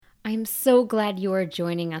I'm so glad you are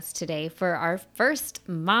joining us today for our first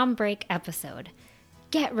Mom Break episode.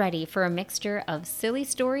 Get ready for a mixture of silly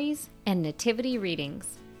stories and nativity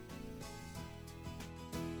readings.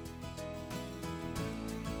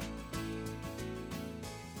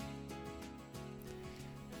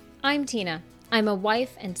 I'm Tina. I'm a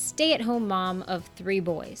wife and stay-at-home mom of 3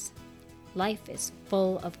 boys. Life is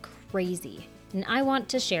full of crazy, and I want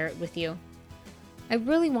to share it with you. I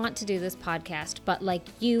really want to do this podcast, but like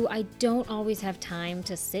you, I don't always have time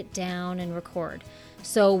to sit down and record.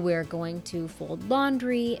 So we're going to fold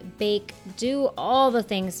laundry, bake, do all the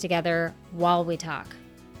things together while we talk.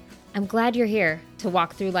 I'm glad you're here to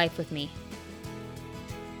walk through life with me.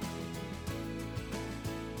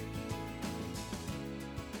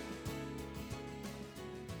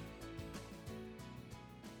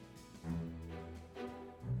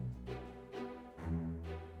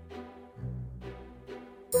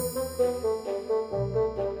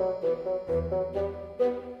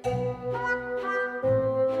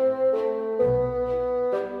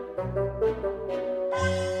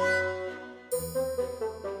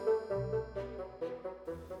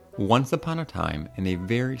 Once upon a time, in a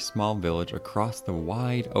very small village across the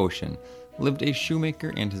wide ocean, lived a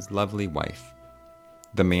shoemaker and his lovely wife.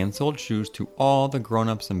 The man sold shoes to all the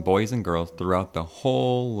grown-ups and boys and girls throughout the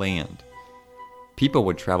whole land. People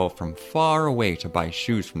would travel from far away to buy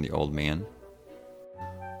shoes from the old man.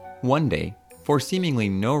 One day, for seemingly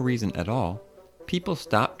no reason at all, people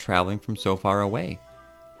stopped traveling from so far away.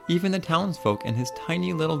 Even the townsfolk in his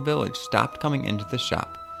tiny little village stopped coming into the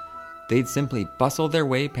shop. They'd simply bustle their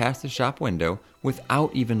way past the shop window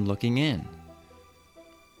without even looking in.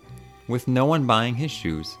 With no one buying his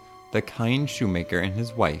shoes, the kind shoemaker and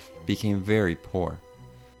his wife became very poor.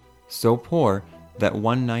 So poor that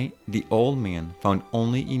one night the old man found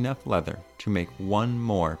only enough leather to make one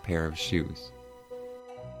more pair of shoes.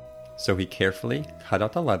 So he carefully cut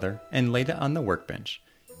out the leather and laid it on the workbench.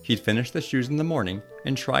 He'd finish the shoes in the morning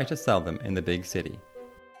and try to sell them in the big city.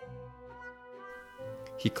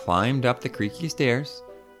 He climbed up the creaky stairs,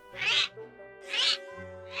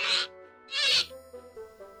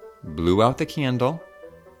 blew out the candle,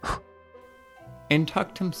 and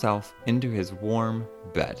tucked himself into his warm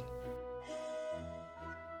bed.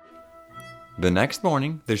 The next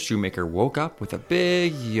morning, the shoemaker woke up with a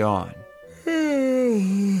big yawn.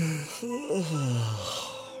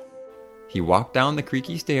 He walked down the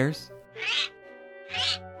creaky stairs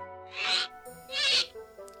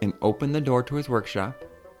and opened the door to his workshop,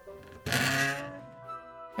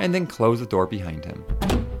 and then closed the door behind him.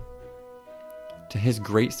 To his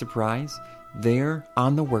great surprise, there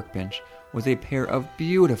on the workbench was a pair of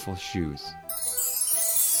beautiful shoes.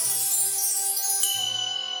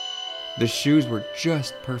 The shoes were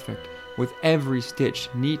just perfect, with every stitch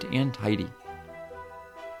neat and tidy.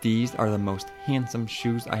 These are the most handsome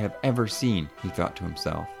shoes I have ever seen, he thought to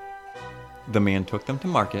himself. The man took them to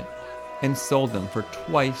market and sold them for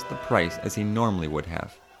twice the price as he normally would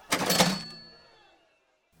have.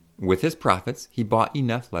 With his profits, he bought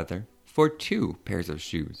enough leather for 2 pairs of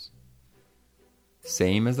shoes.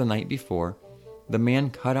 Same as the night before, the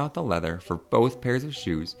man cut out the leather for both pairs of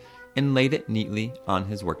shoes and laid it neatly on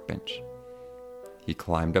his workbench. He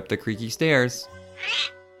climbed up the creaky stairs,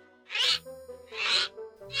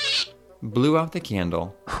 blew out the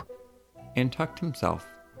candle, and tucked himself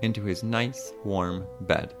into his nice, warm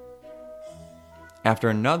bed. After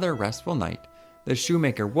another restful night, the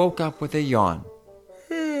shoemaker woke up with a yawn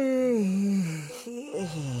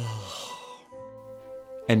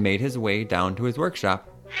and made his way down to his workshop.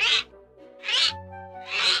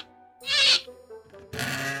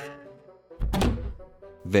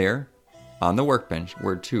 There, on the workbench,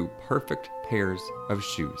 were 2 perfect pairs of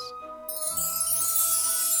shoes.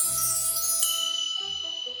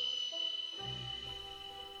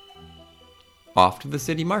 Off to the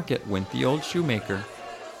city market went the old shoemaker.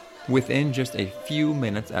 Within just a few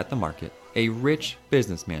minutes at the market, a rich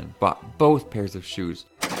businessman bought both pairs of shoes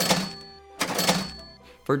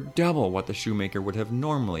for double what the shoemaker would have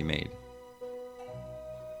normally made.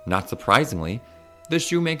 Not surprisingly, the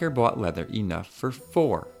shoemaker bought leather enough for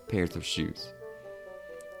 4 pairs of shoes.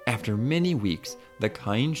 After many weeks, the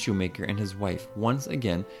kind shoemaker and his wife once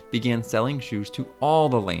again began selling shoes to all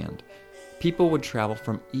the land. People would travel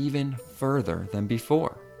from even further than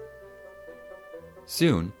before.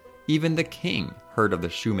 Soon, even the king heard of the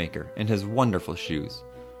shoemaker and his wonderful shoes.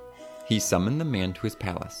 He summoned the man to his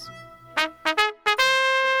palace.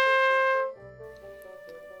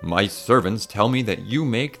 "My servants tell me that you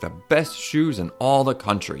make the best shoes in all the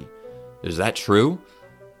country. Is that true?"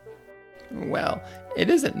 "Well, it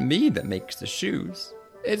isn't me that makes the shoes.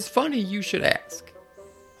 It's funny you should ask."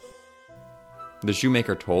 The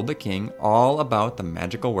shoemaker told the king all about the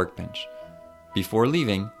magical workbench. Before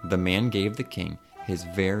leaving, the man gave the king his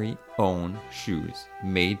very own shoes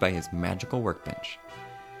made by his magical workbench.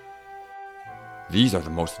 "These are the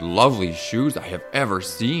most lovely shoes I have ever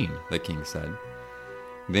seen," the king said.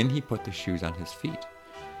 Then he put the shoes on his feet.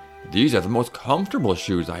 "These are the most comfortable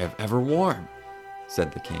shoes I have ever worn,"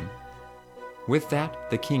 said the king. With that,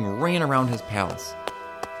 the king ran around his palace.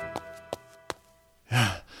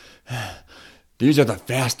 "These are the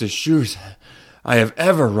fastest shoes I have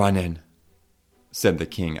ever run in," said the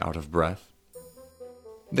king out of breath.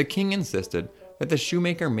 The king insisted that the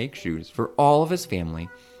shoemaker make shoes for all of his family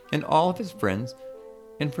and all of his friends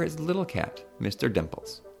and for his little cat, Mr.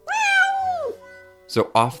 Dimples. So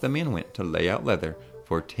off the man went to lay out leather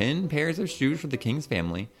for 10 pairs of shoes for the king's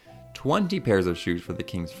family, 20 pairs of shoes for the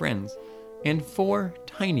king's friends, and 4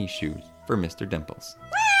 tiny shoes for Mr. Dimples.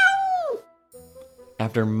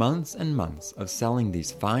 After months and months of selling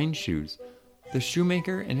these fine shoes, the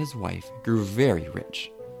shoemaker and his wife grew very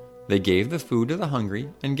rich. They gave the food to the hungry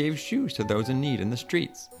and gave shoes to those in need in the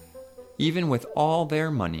streets. Even with all their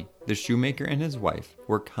money, the shoemaker and his wife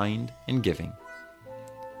were kind and giving.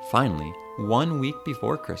 Finally, 1 week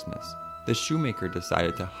before Christmas, the shoemaker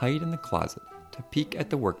decided to hide in the closet to peek at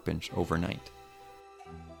the workbench overnight.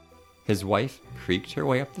 His wife creaked her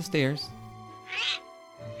way up the stairs,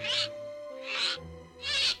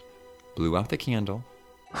 blew out the candle,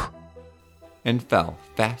 and fell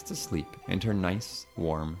fast asleep in her nice,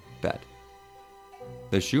 warm bed.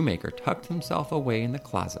 The shoemaker tucked himself away in the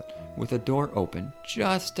closet with the door open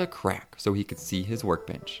just a crack so he could see his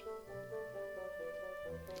workbench.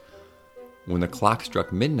 When the clock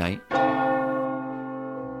struck midnight,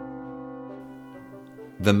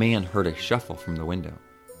 the man heard a shuffle from the window.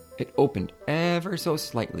 It opened ever so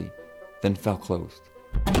slightly, then fell closed.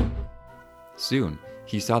 Soon,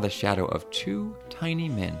 he saw the shadow of 2 tiny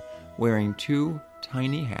men wearing 2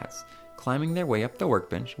 tiny hats, climbing their way up the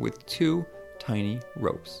workbench with 2 tiny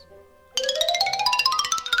ropes.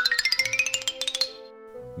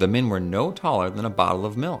 The men were no taller than a bottle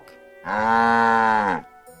of milk.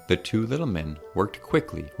 The 2 little men worked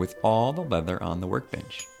quickly with all the leather on the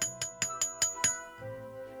workbench.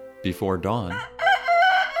 Before dawn,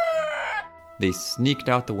 they sneaked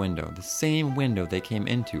out the window, the same window they came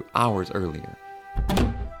into hours earlier,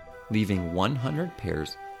 leaving 100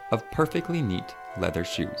 pairs of perfectly neat leather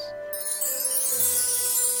shoes.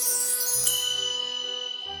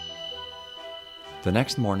 The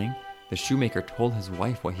next morning, the shoemaker told his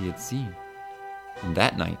wife what he had seen. And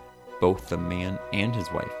that night, both the man and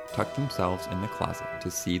his wife tucked themselves in the closet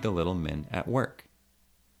to see the little men at work.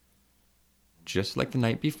 Just like the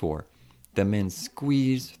night before, the men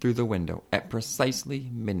squeezed through the window at precisely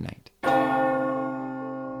midnight.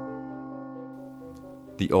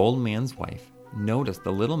 The old man's wife noticed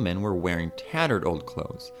the little men were wearing tattered old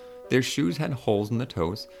clothes. Their shoes had holes in the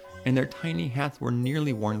toes, and their tiny hats were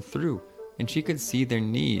nearly worn through, and she could see their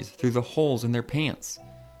knees through the holes in their pants.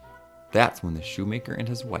 That's when the shoemaker and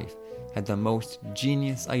his wife had the most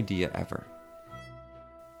genius idea ever.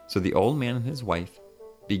 So the old man and his wife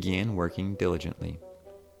began working diligently.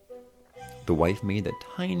 The wife made the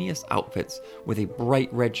tiniest outfits with a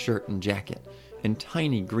bright red shirt and jacket and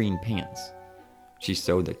tiny green pants. She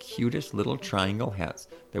sewed the cutest little triangle hats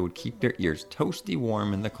that would keep their ears toasty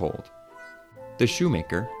warm in the cold. The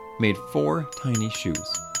shoemaker made 4 tiny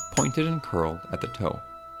shoes, pointed and curled at the toe.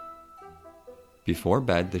 Before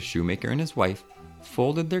bed, the shoemaker and his wife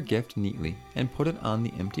folded their gift neatly and put it on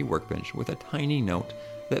the empty workbench with a tiny note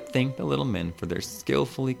that thanked the little men for their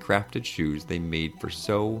skillfully crafted shoes they made for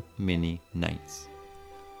so many nights.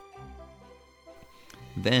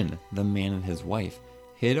 Then the man and his wife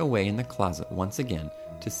hid away in the closet once again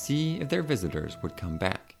to see if their visitors would come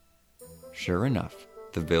back. Sure enough,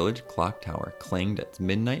 the village clock tower clanged its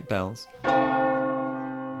midnight bells,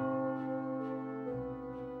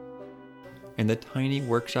 and the tiny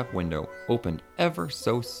workshop window opened ever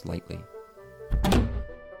so slightly.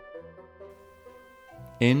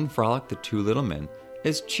 In frolicked the 2 little men,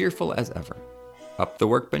 as cheerful as ever. Up the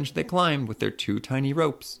workbench they climbed with their 2 tiny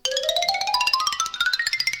ropes.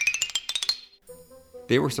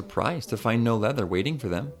 They were surprised to find no leather waiting for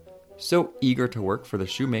them. So eager to work for the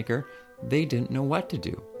shoemaker, they didn't know what to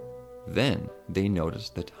do. Then they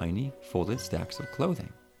noticed the tiny folded stacks of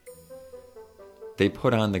clothing. They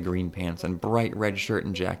put on the green pants and bright red shirt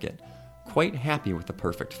and jacket, quite happy with the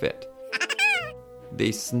perfect fit.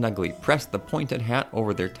 They snugly pressed the pointed hat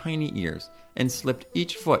over their tiny ears and slipped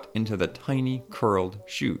each foot into the tiny curled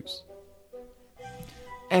shoes.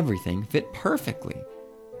 Everything fit perfectly.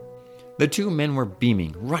 The 2 men were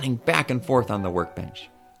beaming, running back and forth on the workbench.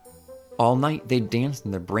 All night they danced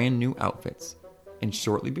in their brand new outfits, and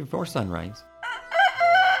shortly before sunrise,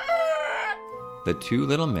 the two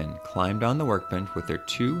little men climbed on the workbench with their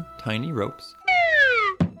two tiny ropes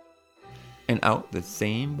and out the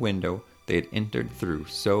same window they had entered through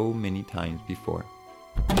so many times before.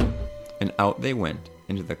 And out they went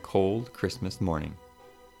into the cold Christmas morning.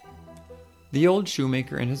 The old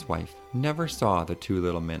shoemaker and his wife never saw the two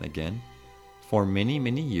little men again. For many,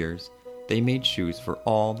 many years, they made shoes for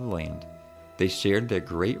all the land. They shared their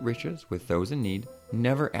great riches with those in need,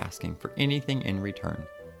 never asking for anything in return.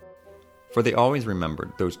 For they always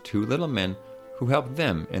remembered those two little men who helped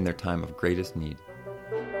them in their time of greatest need.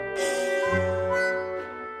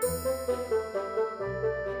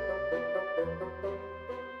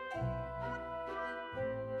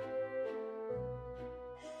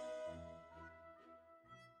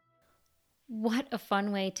 What a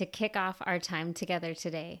fun way to kick off our time together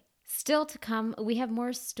today. Still to come, we have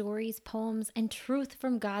more stories, poems, and truth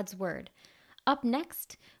from God's Word. Up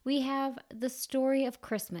next, we have The Story of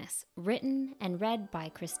Christmas, written and read by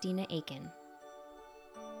Christina Aiken.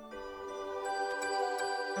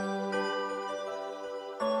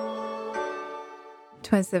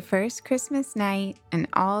 'Twas the first Christmas night, and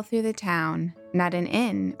all through the town, not an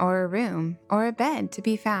inn or a room or a bed to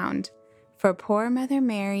be found. For poor Mother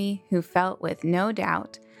Mary, who felt with no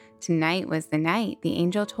doubt tonight was the night the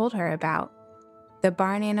angel told her about. The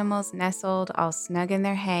barn animals nestled all snug in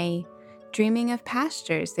their hay, dreaming of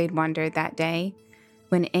pastures they'd wandered that day,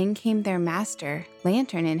 when in came their master,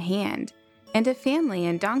 lantern in hand, and a family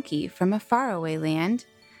and donkey from a faraway land,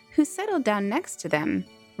 who settled down next to them,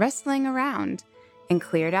 rustling around, and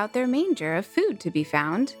cleared out their manger of food to be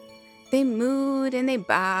found. They mooed and they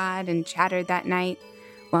baaed and chattered that night,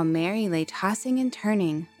 while Mary lay tossing and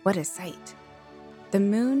turning. What a sight! The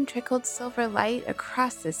moon trickled silver light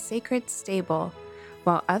across the sacred stable,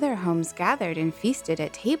 while other homes gathered and feasted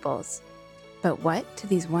at tables. But what to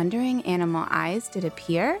these wondering animal eyes did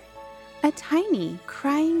appear? A tiny,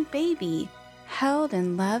 crying baby, held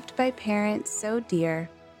and loved by parents so dear.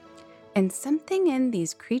 And something in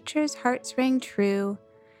these creatures' hearts rang true.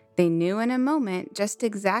 They knew in a moment just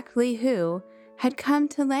exactly who had come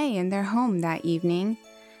to lay in their home that evening,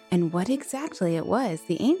 and what exactly it was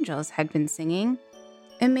the angels had been singing.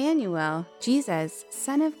 Emmanuel, Jesus,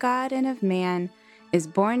 Son of God and of man, is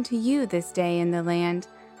born to you this day in the land.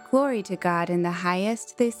 Glory to God in the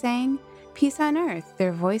highest, they sang. Peace on earth,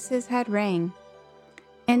 their voices had rang.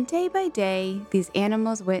 And day by day, these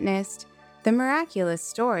animals witnessed the miraculous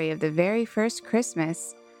story of the very first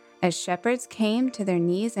Christmas, as shepherds came to their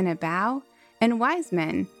knees in a bow, and wise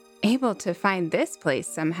men, able to find this place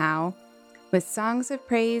somehow, with songs of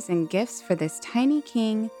praise and gifts for this tiny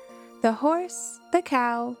king. The horse, the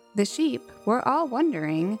cow, the sheep were all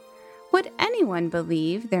wondering, would anyone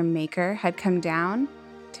believe their maker had come down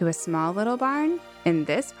to a small little barn in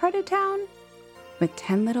this part of town? With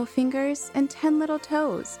 10 little fingers and 10 little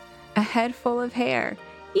toes, a head full of hair,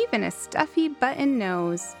 even a stuffy button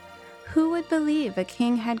nose. Who would believe a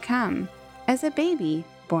king had come as a baby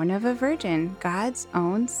born of a virgin, God's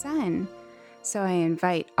own son? So I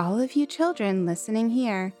invite all of you children listening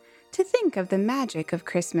here to think of the magic of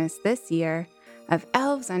Christmas this year, of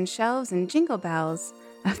elves on shelves and jingle bells,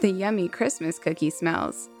 of the yummy Christmas cookie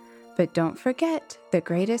smells. But don't forget the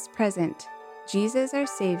greatest present, Jesus our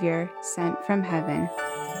Savior sent from heaven.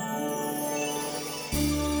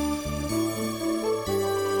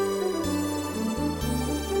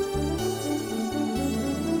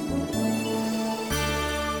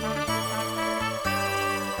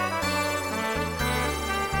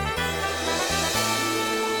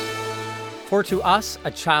 For to us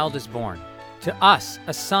a child is born, to us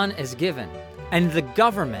a son is given, and the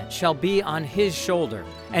government shall be on his shoulder,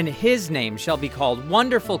 and his name shall be called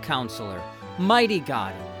Wonderful Counselor, Mighty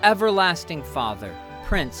God, Everlasting Father,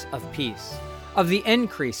 Prince of Peace. Of the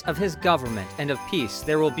increase of his government and of peace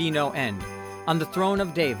there will be no end, on the throne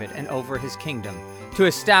of David and over his kingdom, to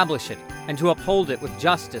establish it and to uphold it with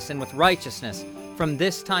justice and with righteousness from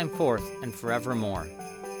this time forth and forevermore.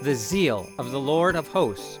 The zeal of the Lord of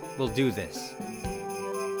hosts will do this.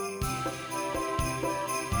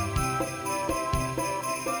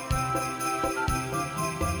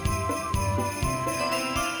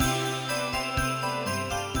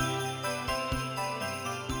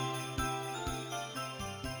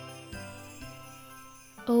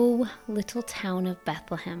 O little town of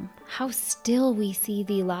Bethlehem, how still we see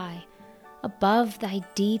thee lie. Above thy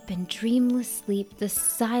deep and dreamless sleep the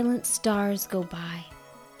silent stars go by.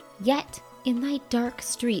 Yet in thy dark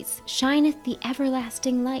streets shineth the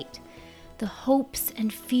everlasting light. The hopes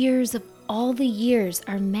and fears of all the years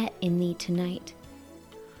are met in thee tonight.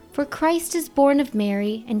 For Christ is born of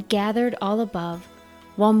Mary and gathered all above.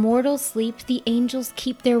 While mortals sleep, the angels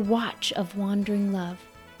keep their watch of wandering love.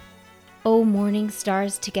 O morning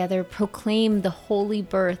stars together proclaim the holy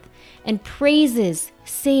birth, and praises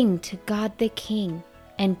sing to God the King,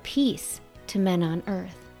 and peace to men on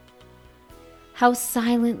earth. How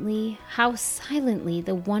silently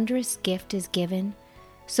the wondrous gift is given,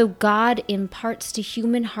 so God imparts to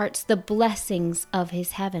human hearts the blessings of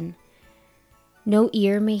his heaven. No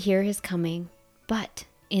ear may hear his coming, but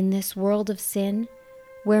in this world of sin,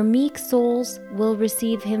 where meek souls will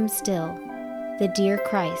receive him still, the dear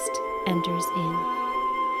Christ enters in.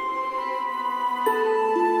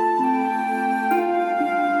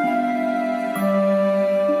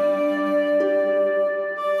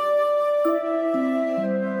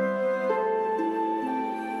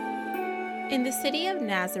 In the city of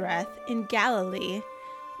Nazareth in Galilee,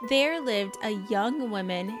 there lived a young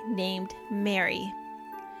woman named Mary.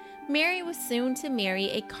 Mary was soon to marry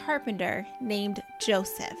a carpenter named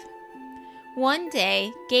Joseph. One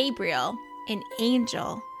day, Gabriel, an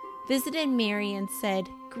angel, visited Mary and said,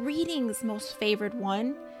 "Greetings, most favored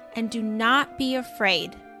one, and do not be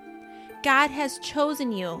afraid. God has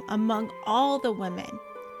chosen you among all the women.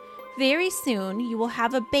 Very soon you will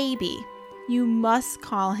have a baby. You must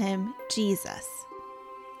call him Jesus.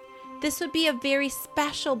 This would be a very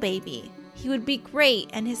special baby. He would be great,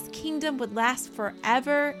 and his kingdom would last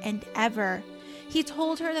forever and ever." He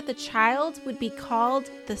told her that the child would be called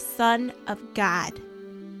the Son of God.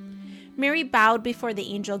 Mary bowed before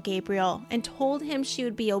the angel Gabriel and told him she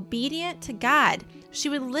would be obedient to God. She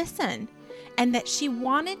would listen, and that she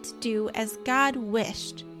wanted to do as God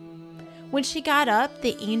wished. When she got up,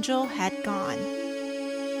 the angel had gone.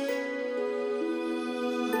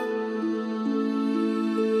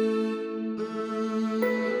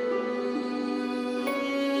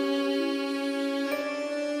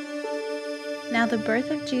 Now the birth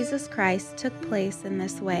of Jesus Christ took place in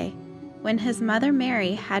this way. When his mother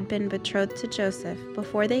Mary had been betrothed to Joseph,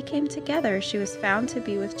 before they came together, she was found to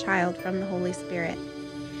be with child from the Holy Spirit.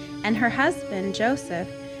 And her husband, Joseph,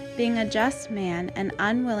 being a just man and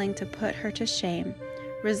unwilling to put her to shame,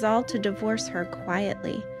 resolved to divorce her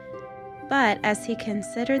quietly. But as he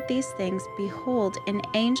considered these things, behold, an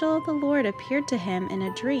angel of the Lord appeared to him in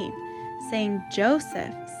a dream, saying,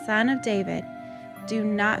 "Joseph, son of David, do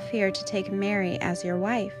not fear to take Mary as your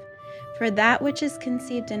wife, for that which is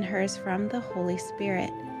conceived in her is from the Holy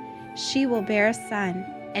Spirit. She will bear a son,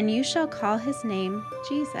 and you shall call his name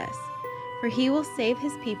Jesus, for he will save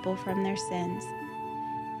his people from their sins."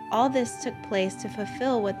 All this took place to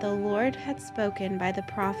fulfill what the Lord had spoken by the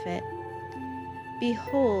prophet.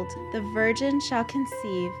 "Behold, the virgin shall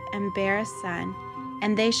conceive and bear a son,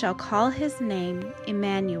 and they shall call his name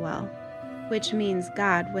Emmanuel," which means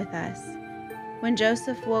God with us. When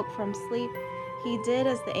Joseph woke from sleep, he did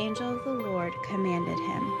as the angel of the Lord commanded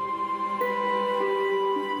him.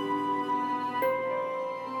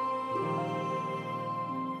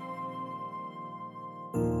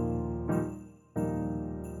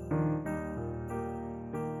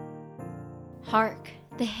 Hark,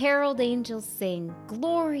 the herald angels sing,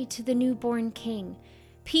 "Glory to the newborn King,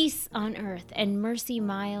 peace on earth and mercy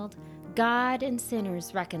mild, God and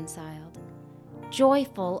sinners reconciled.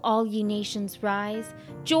 Joyful, all ye nations rise,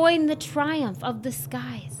 join the triumph of the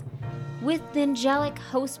skies. With the angelic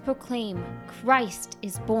host proclaim, Christ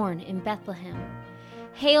is born in Bethlehem.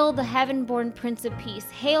 Hail the heaven-born Prince of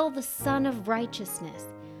Peace, hail the Son of Righteousness.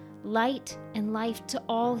 Light and life to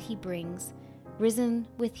all he brings, risen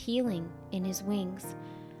with healing in his wings.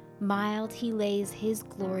 Mild he lays his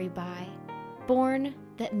glory by, born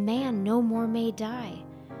that man no more may die.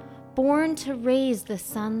 Born to raise the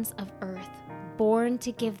sons of earth, born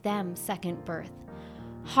to give them second birth.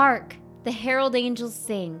 Hark, the herald angels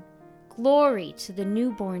sing, glory to the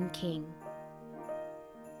newborn King."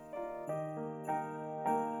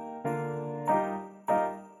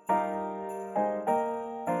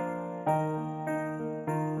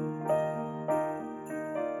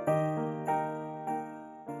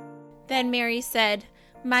 Then Mary said,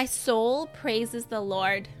 "My soul praises the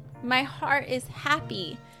Lord. My heart is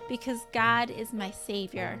happy because God is my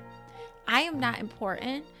Savior. I am not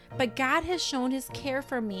important, but God has shown his care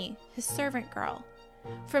for me, his servant girl.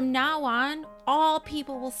 From now on, all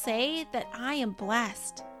people will say that I am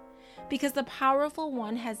blessed, because the powerful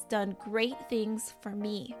one has done great things for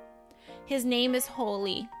me. His name is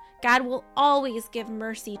holy. God will always give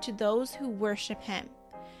mercy to those who worship him.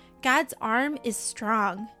 God's arm is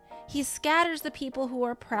strong. He scatters the people who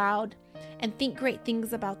are proud and think great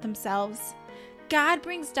things about themselves. God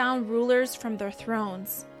brings down rulers from their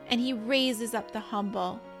thrones, and he raises up the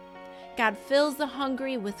humble. God fills the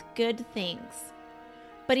hungry with good things,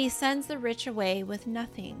 but he sends the rich away with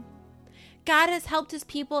nothing. God has helped his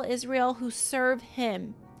people Israel who serve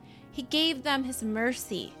him. He gave them his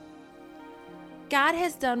mercy. God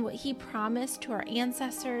has done what he promised to our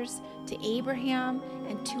ancestors, to Abraham,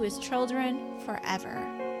 and to his children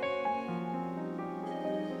forever.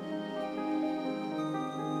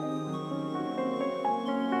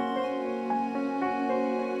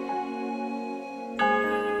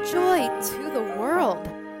 Joy to the world!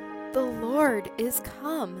 The Lord is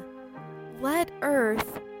come. Let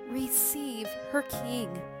earth receive her King.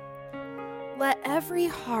 Let every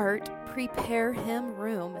heart prepare him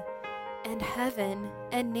room, and heaven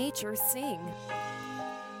and nature sing.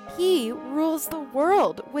 He rules the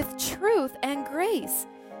world with truth and grace,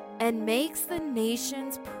 and makes the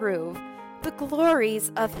nations prove the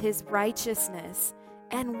glories of his righteousness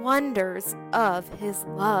and wonders of his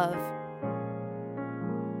love.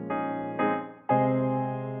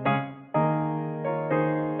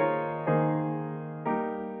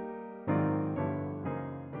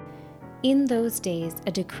 In those days,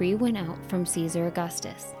 a decree went out from Caesar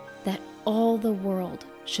Augustus that all the world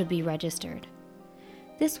should be registered.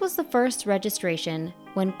 This was the first registration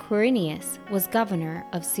when Quirinius was governor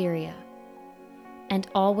of Syria. And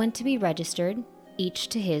all went to be registered, each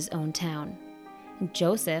to his own town. And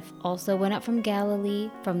Joseph also went up from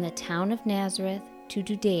Galilee, from the town of Nazareth to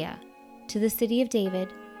Judea, to the city of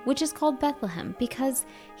David, which is called Bethlehem, because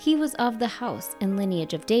he was of the house and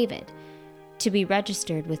lineage of David, to be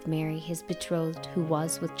registered with Mary, his betrothed, who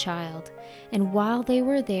was with child. And while they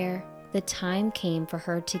were there, the time came for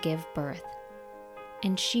her to give birth.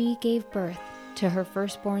 And she gave birth to her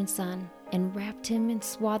firstborn son, and wrapped him in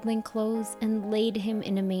swaddling clothes, and laid him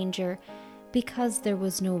in a manger, because there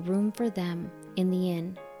was no room for them in the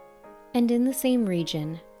inn. And in the same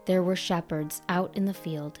region there were shepherds out in the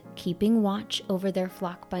field, keeping watch over their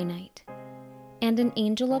flock by night. And an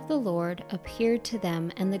angel of the Lord appeared to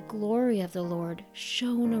them, and the glory of the Lord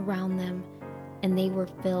shone around them, and they were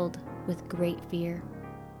filled with great fear.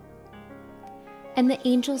 And the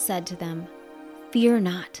angel said to them, "Fear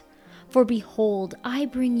not, for behold, I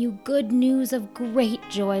bring you good news of great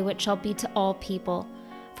joy, which shall be to all people.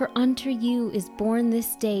 For unto you is born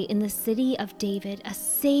this day in the city of David a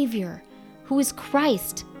Savior, who is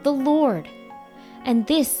Christ the Lord. And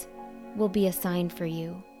this will be a sign for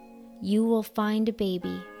you. You will find a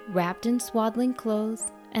baby wrapped in swaddling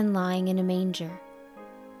clothes and lying in a manger."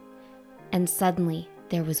 And suddenly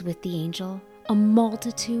there was with the angel a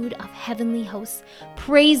multitude of heavenly hosts,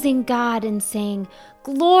 praising God and saying,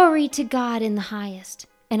 "Glory to God in the highest,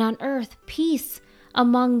 and on earth peace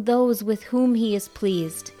among those with whom he is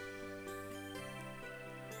pleased."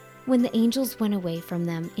 When the angels went away from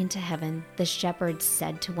them into heaven, the shepherds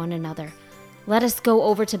said to one another, "Let us go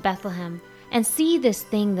over to Bethlehem and see this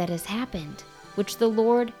thing that has happened, which the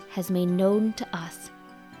Lord has made known to us."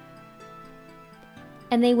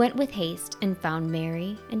 And they went with haste and found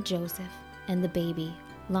Mary and Joseph and the baby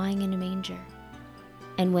lying in a manger.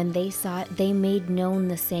 And when they saw it, they made known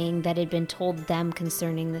the saying that had been told them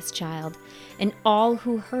concerning this child. And all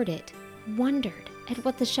who heard it wondered at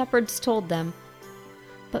what the shepherds told them.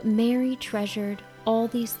 But Mary treasured all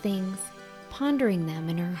these things, pondering them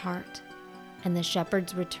in her heart. And the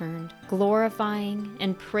shepherds returned, glorifying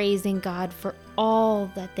and praising God for all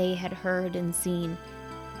that they had heard and seen,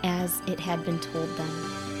 as it had been told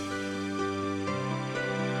them.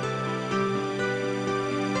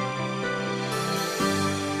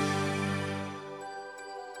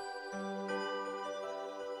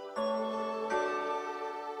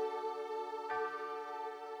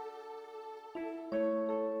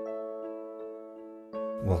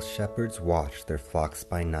 While shepherds watched their flocks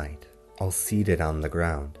by night, all seated on the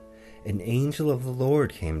ground, an angel of the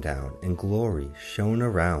Lord came down, and glory shone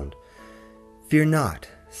around. "Fear not,"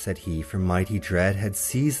 said he, for mighty dread had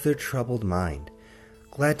seized their troubled mind.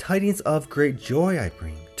 "Glad tidings of great joy I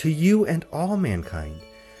bring to you and all mankind.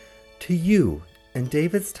 To you in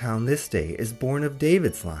David's town this day is born of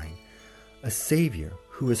David's line a Savior,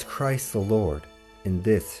 who is Christ the Lord, and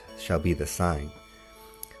this shall be the sign.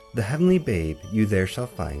 The heavenly babe you there shall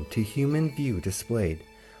find, to human view displayed,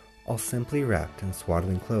 all simply wrapped in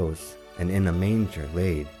swaddling clothes, and in a manger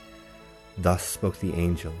laid." Thus spoke the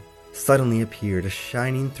angel. Suddenly appeared a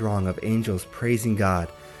shining throng of angels praising God,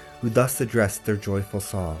 who thus addressed their joyful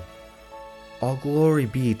song. "All glory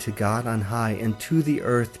be to God on high, and to the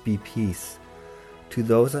earth be peace. To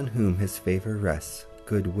those on whom his favor rests,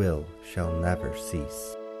 good will shall never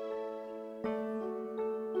cease."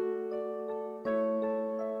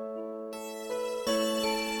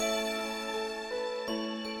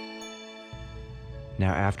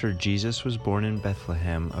 Now after Jesus was born in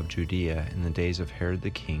Bethlehem of Judea in the days of Herod the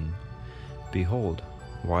king, behold,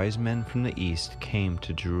 wise men from the east came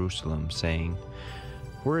to Jerusalem, saying,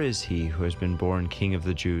 Where is he who has been born King of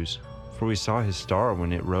the Jews? For we saw his star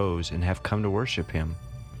when it rose, and have come to worship him.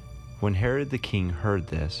 When Herod the king heard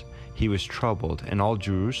this, he was troubled, and all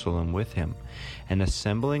Jerusalem with him. And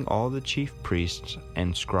assembling all the chief priests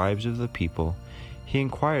and scribes of the people, he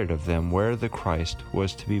inquired of them where the Christ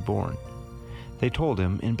was to be born. They told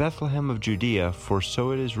him, In Bethlehem of Judea, for so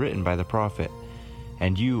it is written by the prophet,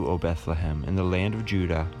 And you, O Bethlehem, in the land of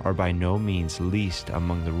Judah, are by no means least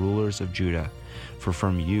among the rulers of Judah, for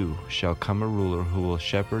from you shall come a ruler who will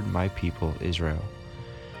shepherd my people Israel.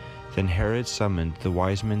 Then Herod summoned the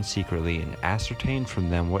wise men secretly, and ascertained from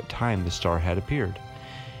them what time the star had appeared.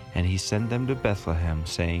 And he sent them to Bethlehem,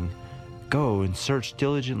 saying, Go and search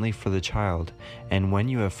diligently for the child, and when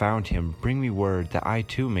you have found him, bring me word that I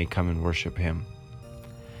too may come and worship him.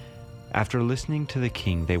 After listening to the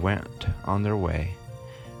king, they went on their way.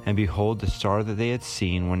 And behold, the star that they had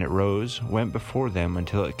seen when it rose went before them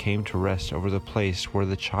until it came to rest over the place where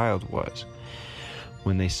the child was.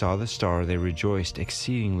 When they saw the star, they rejoiced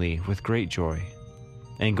exceedingly with great joy.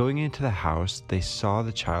 And going into the house, they saw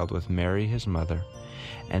the child with Mary his mother,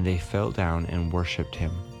 and they fell down and worshipped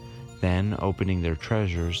him. Then, opening their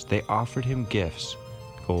treasures, they offered him gifts,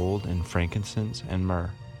 gold and frankincense and myrrh.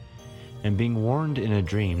 And being warned in a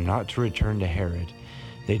dream not to return to Herod,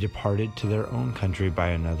 they departed to their own country by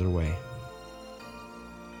another way.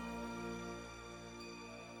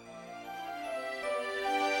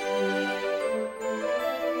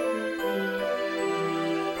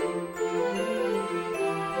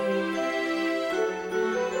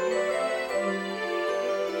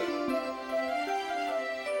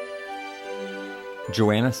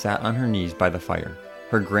 Joanna sat on her knees by the fire.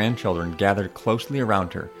 Her grandchildren gathered closely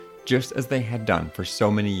around her, just as they had done for so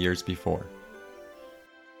many years before.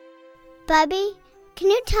 Bubby, can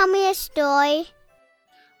you tell me a story?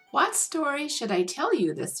 What story should I tell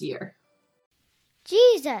you this year?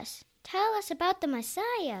 Jesus, tell us about the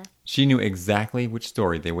Messiah. She knew exactly which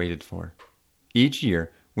story they waited for. Each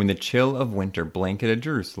year, when the chill of winter blanketed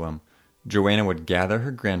Jerusalem, Joanna would gather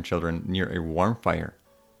her grandchildren near a warm fire.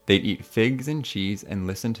 They'd eat figs and cheese and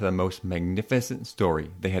listen to the most magnificent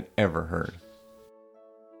story they had ever heard.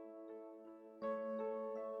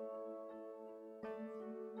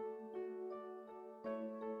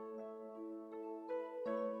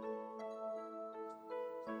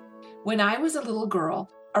 When I was a little girl,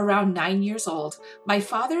 around 9 years old, my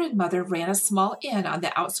father and mother ran a small inn on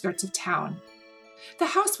the outskirts of town. The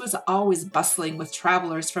house was always bustling with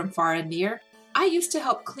travelers from far and near. I used to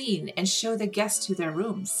help clean and show the guests to their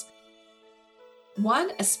rooms.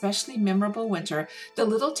 One especially memorable winter, the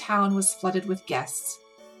little town was flooded with guests.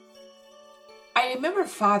 I remember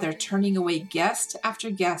Father turning away guest after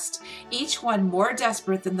guest, each one more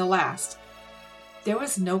desperate than the last. There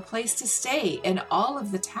was no place to stay in all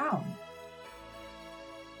of the town.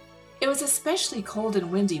 It was especially cold and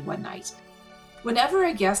windy one night. Whenever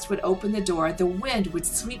a guest would open the door, the wind would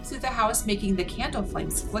sweep through the house, making the candle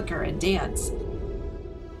flames flicker and dance.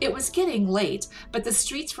 It was getting late, but the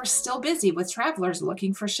streets were still busy with travelers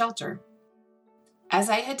looking for shelter. As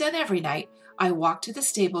I had done every night, I walked to the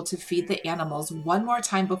stable to feed the animals one more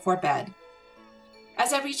time before bed.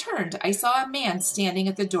 As I returned, I saw a man standing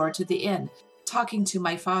at the door to the inn, talking to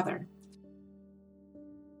my father.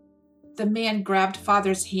 The man grabbed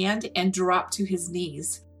Father's hand and dropped to his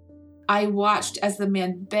knees. I watched as the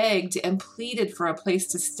man begged and pleaded for a place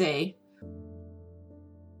to stay.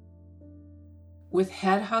 With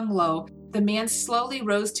head hung low, the man slowly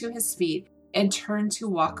rose to his feet and turned to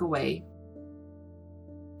walk away.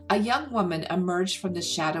 A young woman emerged from the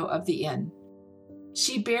shadow of the inn.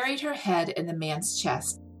 She buried her head in the man's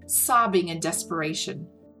chest, sobbing in desperation.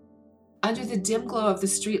 Under the dim glow of the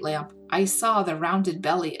street lamp, I saw the rounded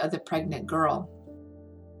belly of the pregnant girl.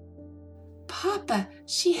 "Papa,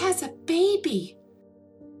 she has a baby."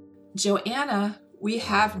 "Joanna, we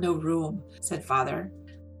have no room," said Father.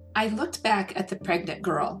 I looked back at the pregnant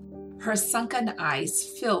girl, her sunken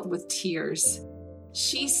eyes filled with tears.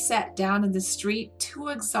 She sat down in the street, too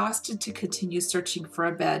exhausted to continue searching for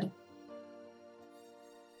a bed.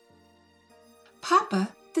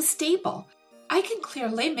 "Papa, the stable. I can clear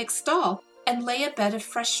Lamech's stall and lay a bed of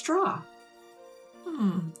fresh straw."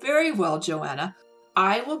 Very well, Joanna.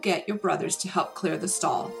 I will get your brothers to help clear the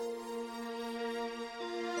stall."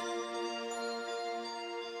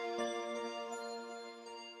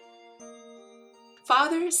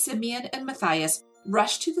 Father, Simeon, and Matthias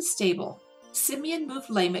rushed to the stable. Simeon moved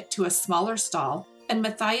Lamech to a smaller stall, and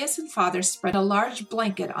Matthias and Father spread a large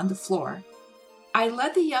blanket on the floor. I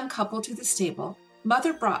led the young couple to the stable.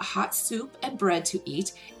 Mother brought hot soup and bread to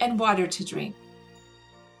eat and water to drink.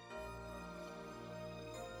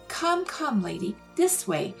 Come, come, lady, this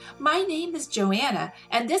way. My name is Joanna,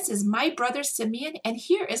 and this is my brother Simeon, and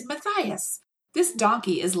here is Matthias. This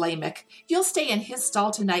donkey is Lamech. You'll stay in his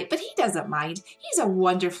stall tonight, but he doesn't mind. He's a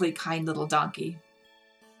wonderfully kind little donkey.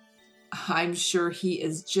 I'm sure he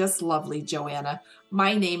is just lovely, Joanna.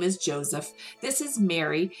 My name is Joseph. This is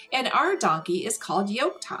Mary, and our donkey is called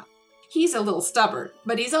Yoktan. He's a little stubborn,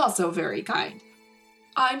 but he's also very kind.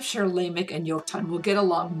 I'm sure Lamech and Yoktan will get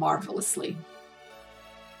along marvelously.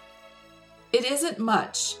 It isn't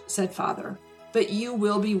much, said Father, but you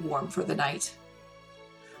will be warm for the night.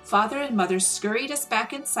 Father and Mother scurried us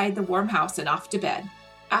back inside the warm house and off to bed.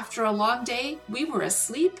 After a long day, we were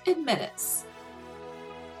asleep in minutes.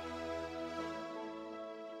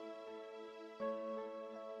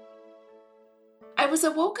 I was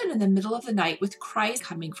awoken in the middle of the night with cries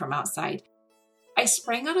coming from outside. I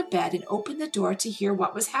sprang out of bed and opened the door to hear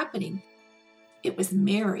what was happening. It was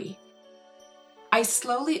Mary. I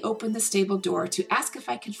slowly opened the stable door to ask if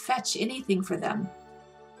I could fetch anything for them.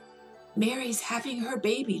 Mary's having her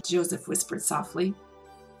baby, Joseph whispered softly.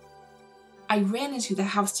 I ran into the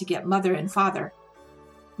house to get Mother and Father.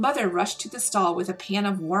 Mother rushed to the stall with a pan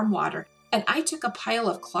of warm water, and I took a pile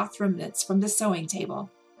of cloth remnants from the sewing table.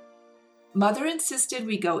 Mother insisted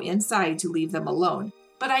we go inside to leave them alone,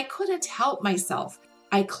 but I couldn't help myself.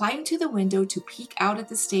 I climbed to the window to peek out at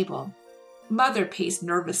the stable. Mother paced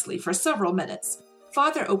nervously for several minutes.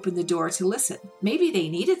 Father opened the door to listen. Maybe they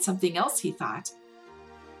needed something else, he thought.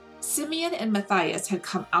 Simeon and Matthias had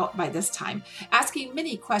come out by this time, asking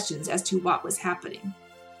many questions as to what was happening.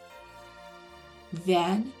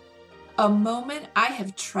 Then, a moment I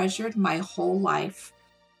have treasured my whole life.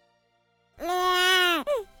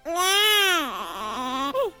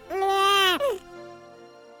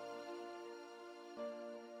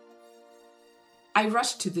 I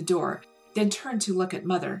rushed to the door, then turned to look at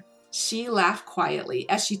Mother. She laughed quietly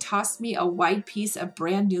as she tossed me a wide piece of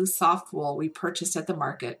brand new soft wool we purchased at the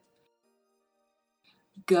market.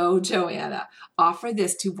 Go, Joanna. Offer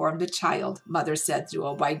this to warm the child, Mother said through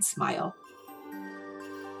a wide smile.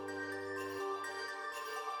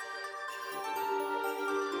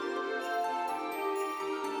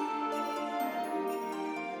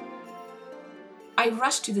 I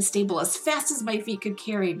rushed to the stable as fast as my feet could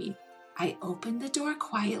carry me. I opened the door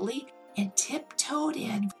quietly and tiptoed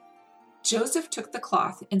in. Joseph took the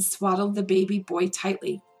cloth and swaddled the baby boy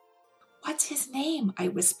tightly. What's his name? I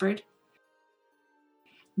whispered.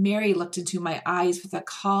 Mary looked into my eyes with a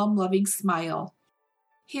calm, loving smile.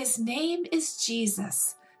 His name is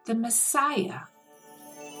Jesus, the Messiah.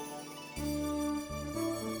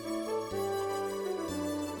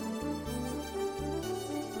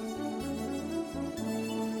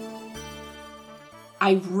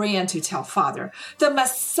 I ran to tell Father, the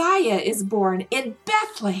Messiah is born in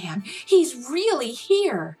Bethlehem. He's really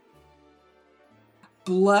here.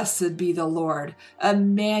 Blessed be the Lord,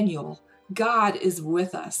 Emmanuel. God is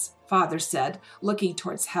with us, Father said, looking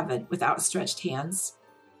towards heaven with outstretched hands.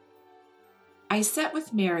 I sat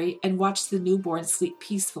with Mary and watched the newborn sleep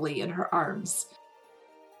peacefully in her arms.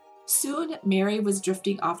 Soon Mary was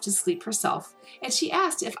drifting off to sleep herself, and she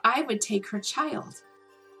asked if I would take her child.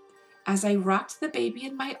 As I rocked the baby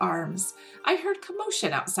in my arms, I heard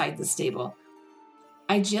commotion outside the stable.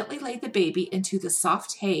 I gently laid the baby into the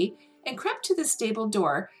soft hay and crept to the stable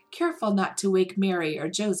door, careful not to wake Mary or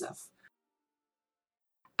Joseph.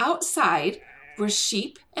 Outside were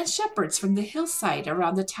sheep and shepherds from the hillside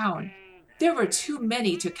around the town. There were too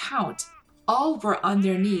many to count. All were on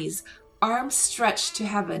their knees, arms stretched to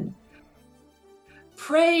heaven.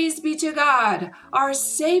 Praise be to God! Our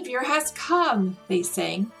Savior has come, they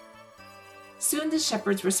sang. Soon the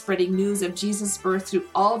shepherds were spreading news of Jesus' birth through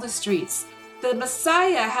all the streets. The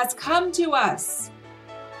Messiah has come to us!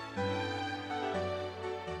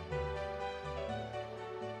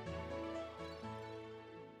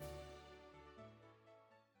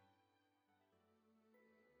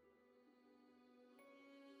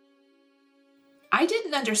 I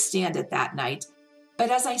didn't understand it that night,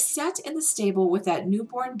 but as I sat in the stable with that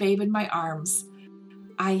newborn babe in my arms,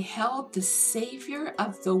 I held the Savior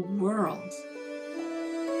of the world.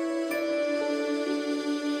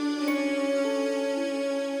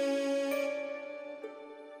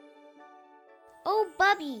 Oh,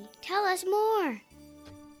 Bubby, tell us more.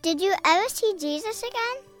 Did you ever see Jesus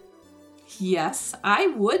again? Yes, I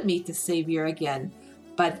would meet the Savior again,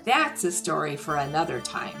 but that's a story for another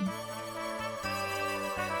time.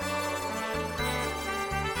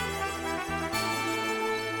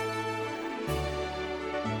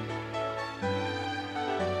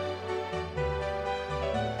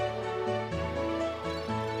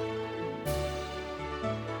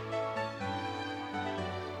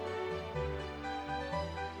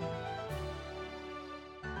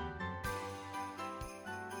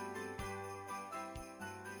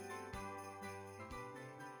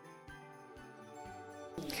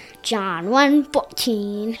 John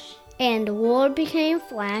 1:14. And the Word became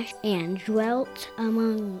flesh and dwelt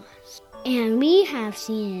among us. And we have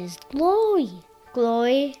seen his glory.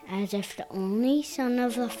 Glory as if the only Son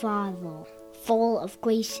of the Father, full of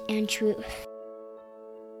grace and truth.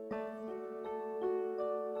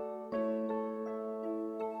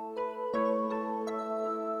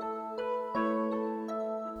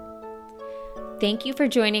 Thank you for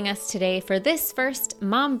joining us today for this first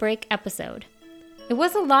Mom Break episode. It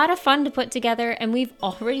was a lot of fun to put together, and we've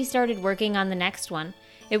already started working on the next one.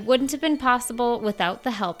 It wouldn't have been possible without the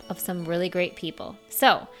help of some really great people.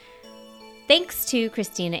 So, thanks to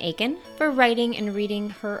Christina Aiken for writing and reading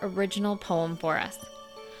her original poem for us.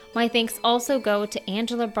 My thanks also go to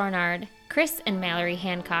Angela Barnard, Chris and Mallory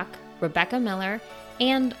Hancock, Rebecca Miller,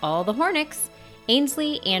 and all the Hornicks,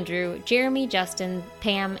 Ainsley, Andrew, Jeremy, Justin,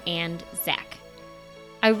 Pam, and Zach.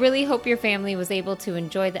 I really hope your family was able to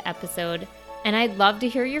enjoy the episode, and I'd love to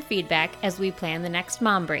hear your feedback as we plan the next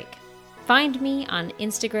Mom Break. Find me on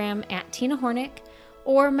Instagram at Tina Hornick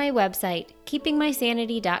or my website,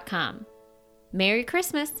 keepingmysanity.com. Merry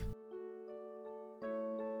Christmas!